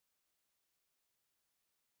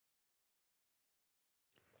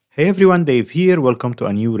Hey everyone, Dave here. Welcome to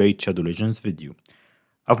a new Raid Shadow Legends video.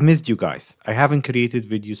 I've missed you guys. I haven't created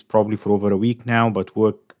videos probably for over a week now, but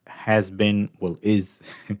work has been, is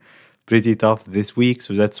pretty tough this week,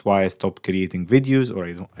 so that's why I stopped creating videos or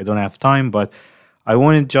I don't have time, but I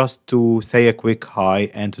wanted just to say a quick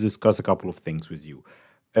hi and to discuss a couple of things with you.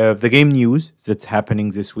 The game news that's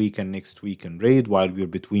happening this week and next week in Raid while we're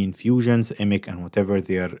between fusions, Emic, and whatever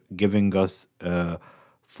they are giving us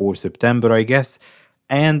for September, I guess,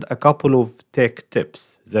 and a couple of tech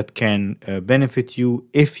tips that can benefit you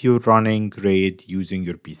if you're running Raid using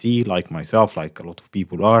your PC, like myself, like a lot of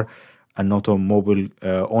people are, and not on mobile,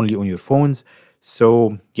 only on your phones.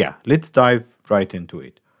 So, yeah, let's dive right into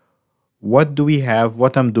it. What do we have?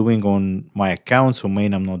 What I'm doing on my account. So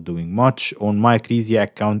main, I'm not doing much. On my Ecclesia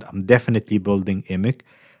account, I'm definitely building Imic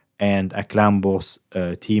and a clan boss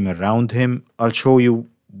team around him. I'll show you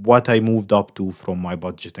what I moved up to from my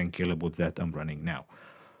budget and killables that I'm running now.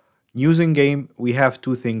 News in game, we have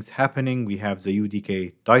two things happening. We have the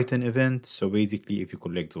UDK Titan event. So basically, if you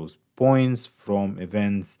collect those points from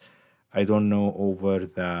events, I don't know, over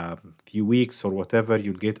the few weeks or whatever,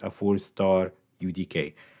 you'll get a 4-star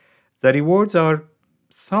UDK. The rewards are,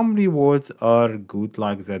 some rewards are good,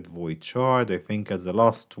 like that Void Shard. I think as the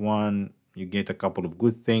last one, you get a couple of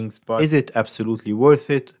good things, but is it absolutely worth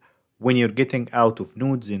it when you're getting out of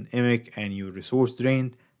nudes in Emic and you're resource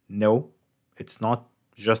drained? No, it's not.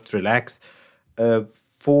 Just relax.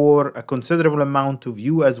 For a considerable amount of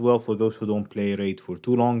you as well, for those who don't play Raid for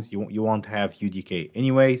too long, you won't have UDK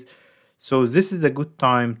anyways. So this is a good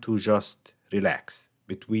time to just relax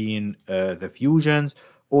between the fusions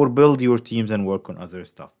or build your teams and work on other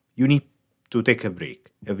stuff. You need to take a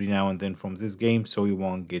break every now and then from this game so you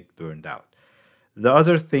won't get burned out. The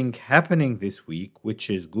other thing happening this week, which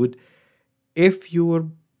is good, if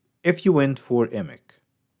you went for Emic,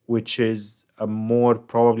 which is a more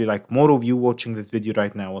probably like more of you watching this video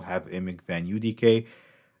right now will have Emic than UDK.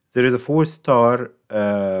 There is a 4-star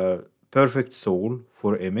perfect soul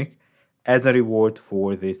for Emic as a reward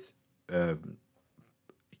for this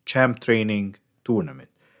champ training tournament.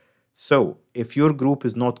 So if your group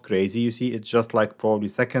is not crazy, you see, it's just like probably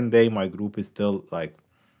second day, my group is still like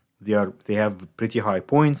they have pretty high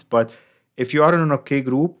points. But if you are in an okay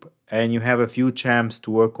group and you have a few champs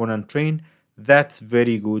to work on and train, that's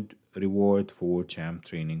very good reward for champ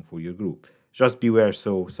training for your group. Just beware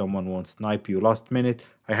so someone won't snipe you last minute.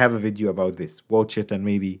 I have a video about this. Watch it and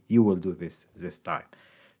maybe you will do this time.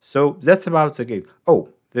 So that's about the game. Oh,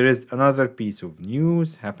 there is another piece of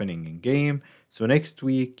news happening in game. So next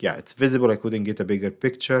week, yeah, it's visible. I couldn't get a bigger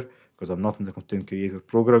picture because I'm not in the content creator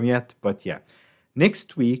program yet. But yeah,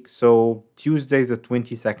 next week, so Tuesday, the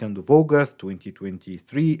 22nd of August,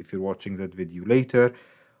 2023, if you're watching that video later,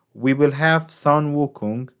 we will have Sun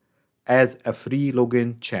Wukong as a free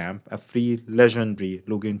login champ, a free legendary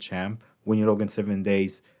login champ when you log in 7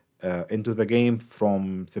 days into the game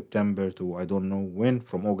from September to I don't know when,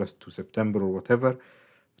 from August to September or whatever.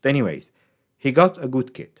 But anyways, he got a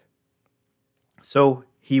good kit. So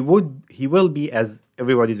he will be, as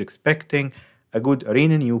everybody's expecting, a good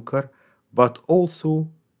arena nuker, but also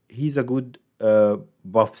he's a good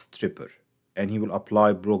buff stripper. And he will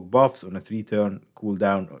apply block buffs on a 3-turn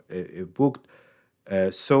cooldown booked.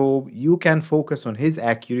 So you can focus on his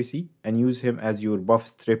accuracy and use him as your buff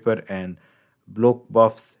stripper and block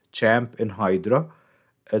buffs champ in Hydra.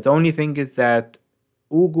 The only thing is that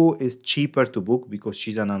Ugo is cheaper to book because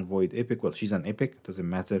she's an unvoid epic. Well, she's an epic, doesn't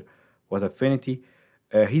matter what affinity.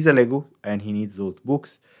 He's a Lego and he needs those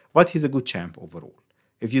books, but he's a good champ overall.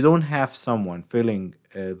 If you don't have someone filling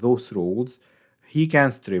those roles, he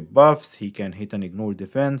can strip buffs, he can hit and ignore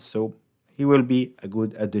defense, so he will be a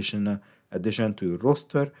good addition to your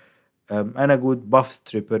roster, and a good buff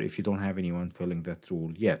stripper if you don't have anyone filling that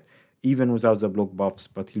role yet, even without the block buffs,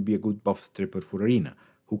 but he'll be a good buff stripper for arena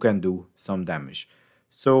who can do some damage.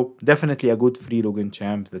 So definitely a good free login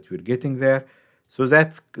champ that we're getting there. So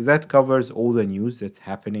that covers all the news that's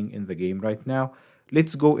happening in the game right now.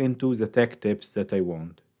 Let's go into the tech tips that I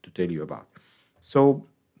want to tell you about. So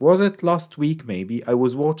was it last week maybe? I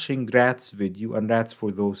was watching Rat's video, and Rat's,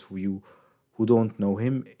 for those of you who don't know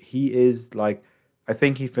him, he is like, I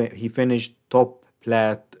think he finished top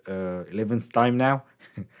plat 11th time now.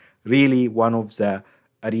 Really one of the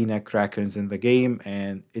arena krakens in the game,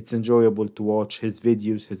 and it's enjoyable to watch his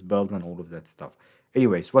videos, his build, and all of that stuff.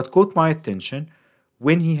 Anyways, what caught my attention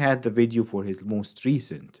when he had the video for his most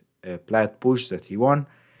recent plat push that he won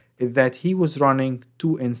is that he was running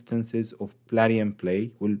 2 instances of Plarium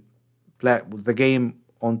play, the game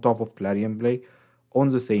on top of Plarium play on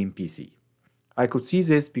the same PC. I could see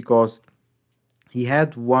this because he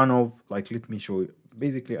had one of, like, let me show you.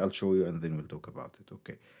 basically I'll show you and then we'll talk about it.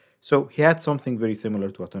 Okay, so he had something very similar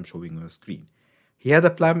to what I'm showing on the screen. He had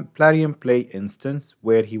a Plarium Play instance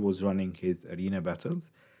where he was running his arena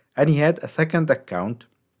battles, and he had a second account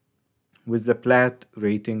with the plat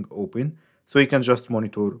rating open, so he can just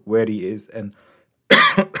monitor where he is and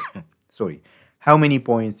sorry, how many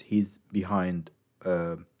points he's behind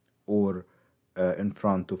or in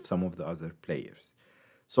front of some of the other players.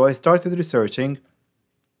 So I started researching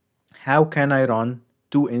how can I run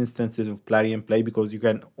two instances of Plarium Play, because you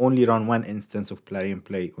can only run one instance of Plarium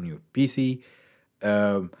Play on your PC.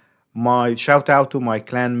 Um, my shout out to my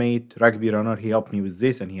clanmate Rugby Runner. He helped me with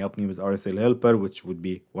this, and he helped me with RSL Helper, which would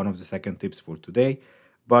be one of the second tips for today.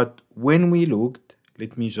 But when we looked,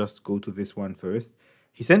 let me just go to this one first.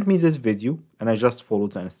 He sent me this video, and I just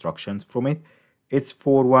followed the instructions from it. It's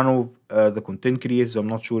for one of the content creators. I'm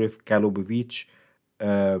not sure if Kalobovich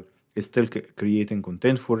is still creating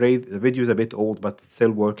content for Raid. The video is a bit old, but it's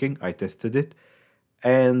still working. I tested it.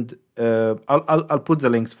 And I'll put the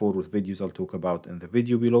links for with videos I'll talk about in the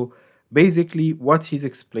video below. Basically, what he's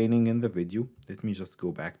explaining in the video, let me just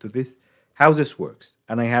go back to this, how this works.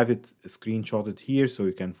 And I have it screenshotted here so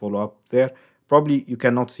you can follow up there. Probably you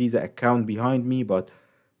cannot see the account behind me, but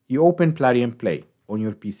you open Plarium Play on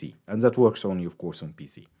your PC, and that works only, of course, on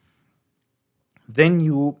PC. Then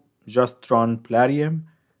you just run Plarium,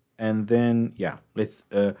 and then, yeah, let's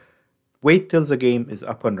wait till the game is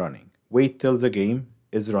up and running. Wait till the game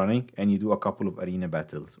is running, and you do a couple of arena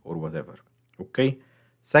battles or whatever. Okay?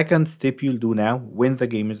 Second step you'll do now when the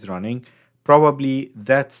game is running, probably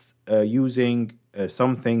that's using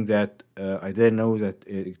something that I didn't know that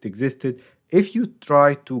it existed. If you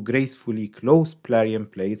try to gracefully close Plarium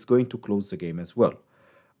Play, it's going to close the game as well.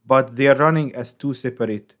 But they are running as two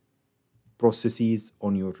separate processes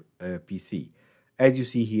on your PC, as you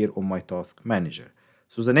see here on my task manager.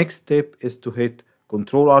 So the next step is to hit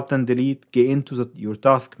Control Alt and Delete, get into your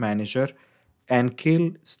task manager, and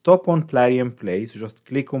kill stop on Plarium Play. So just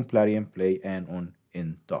click on Plarium Play and on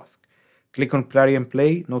End Task. Click on Plarium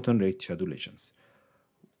Play, not on Raid Shadow Legends.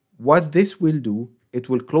 What this will do, it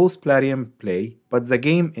will close Plarium Play, but the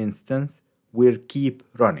game instance will keep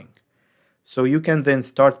running. So you can then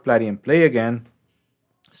start Plarium Play again,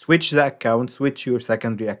 switch the account, switch your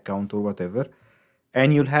secondary account or whatever,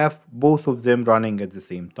 and you'll have both of them running at the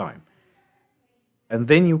same time. And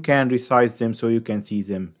then you can resize them so you can see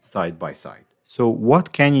them side by side. So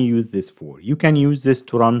what can you use this for? You can use this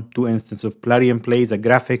to run two instances of Plarium Play. The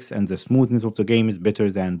graphics and the smoothness of the game is better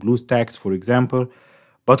than BlueStacks, for example.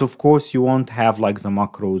 But of course, you won't have like the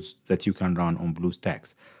macros that you can run on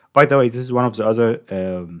BlueStacks. By the way, this is one of the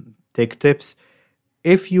other tech tips.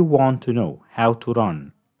 If you want to know how to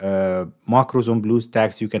run macros on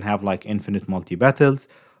BlueStacks, you can have like infinite multi-battles,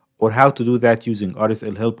 or how to do that using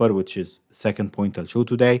RSL Helper, which is the second point I'll show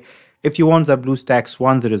today. If you want the BlueStacks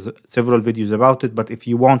one, there is several videos about it, but if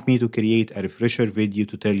you want me to create a refresher video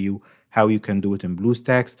to tell you how you can do it in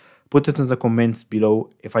BlueStacks, put it in the comments below.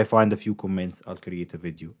 If I find a few comments, I'll create a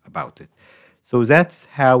video about it. So that's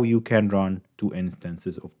how you can run two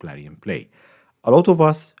instances of Plarium Play. A lot of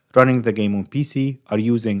us running the game on PC are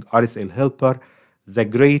using RSL Helper, the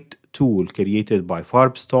great tool created by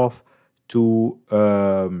Farbstoff to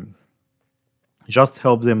just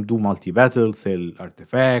help them do multi-battle, sell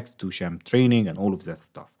artifacts, do sham training, and all of that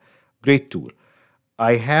stuff. Great tool.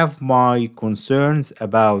 I have my concerns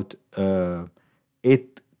about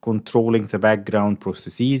it controlling the background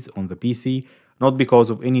processes on the PC, not because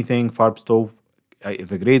of anything. Farbstoff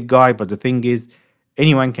is a great guy, but the thing is,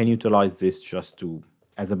 anyone can utilize this just to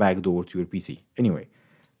as a backdoor to your PC. Anyway,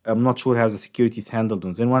 I'm not sure how the security is handled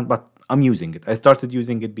on Zen 1, but I'm using it. I started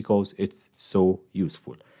using it because it's so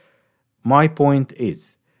useful. My point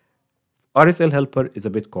is, RSL Helper is a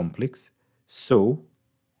bit complex. So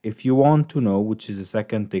if you want to know, which is the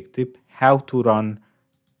second tech tip, how to run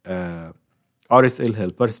RSL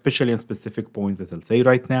Helper, especially on specific points that I'll say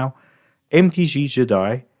right now,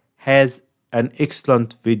 Mtgjedi has an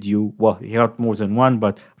excellent video. Well, he had more than one,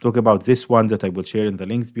 but I'm talking about this one that I will share in the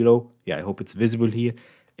links below. Yeah, I hope it's visible here,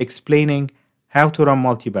 explaining how to run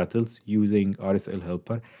multi-battles using RSL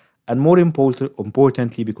Helper, and more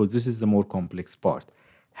importantly, because this is the more complex part,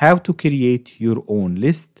 how to create your own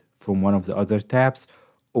list from one of the other tabs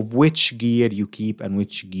of which gear you keep and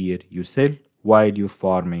which gear you sell while you're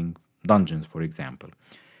farming dungeons, for example.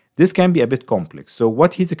 This can be a bit complex. So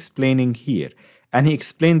what he's explaining here, and he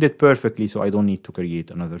explained it perfectly, so I don't need to create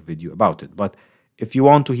another video about it. But if you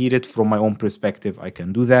want to hear it from my own perspective, I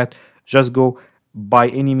can do that. Just go. By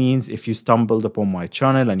any means, if you stumbled upon my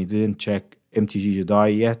channel and you didn't check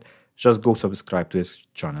Mtgjedi yet, just go subscribe to his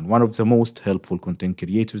channel. One of the most helpful content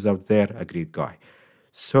creators out there, a great guy.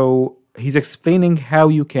 So he's explaining how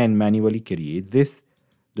you can manually create this,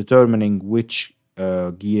 determining which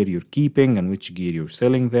gear you're keeping and which gear you're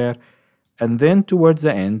selling there. And then towards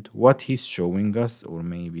the end, what he's showing us, or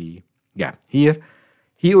maybe, yeah, here,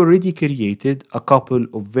 he already created a couple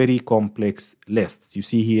of very complex lists. You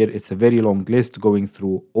see here, it's a very long list going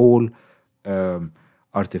through all um,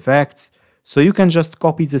 artifacts. So you can just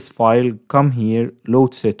copy this file, come here,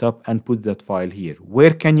 load setup, and put that file here.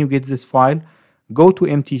 Where can you get this file? Go to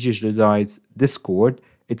Mtgjedi's Discord.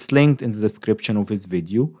 It's linked in the description of his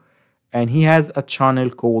video. And he has a channel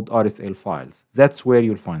called RSL Files. That's where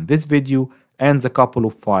you'll find this video and the couple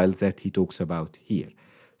of files that he talks about here.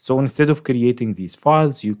 So instead of creating these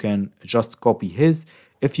files, you can just copy his.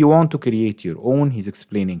 If you want to create your own, he's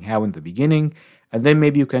explaining how in the beginning, and then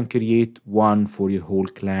maybe you can create one for your whole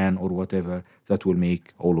clan or whatever that will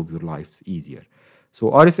make all of your lives easier. So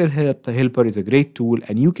RSL Helper is a great tool,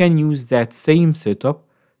 and you can use that same setup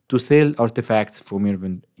to sell artifacts from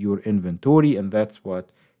your inventory, and that's what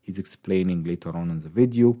he's explaining later on in the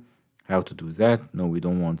video, how to do that. No, we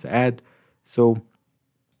don't want the ad. So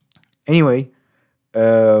anyway,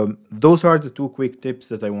 those are the two quick tips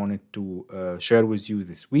that I wanted to share with you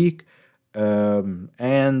this week.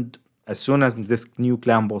 And as soon as this new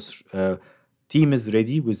clan boss team is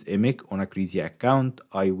ready with Emic on a crazy account,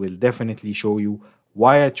 I will definitely show you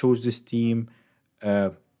why I chose this team.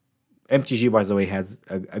 MTG, by the way, has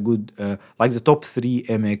a good, like the top 3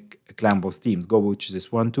 Emic clan boss teams. Go watch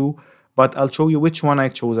this one too. But I'll show you which one I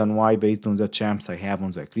chose and why based on the champs I have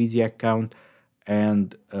on the crazy account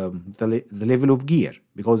and the level of gear,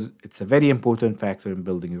 because it's a very important factor in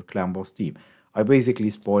building your clan boss team. I basically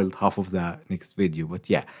spoiled half of the next video, but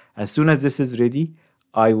yeah, as soon as this is ready,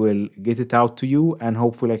 I will get it out to you, and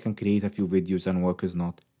hopefully I can create a few videos and work is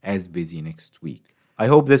not as busy next week. I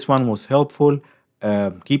hope this one was helpful.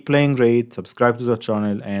 Keep playing great, subscribe to the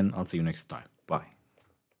channel, and I'll see you next time. Bye.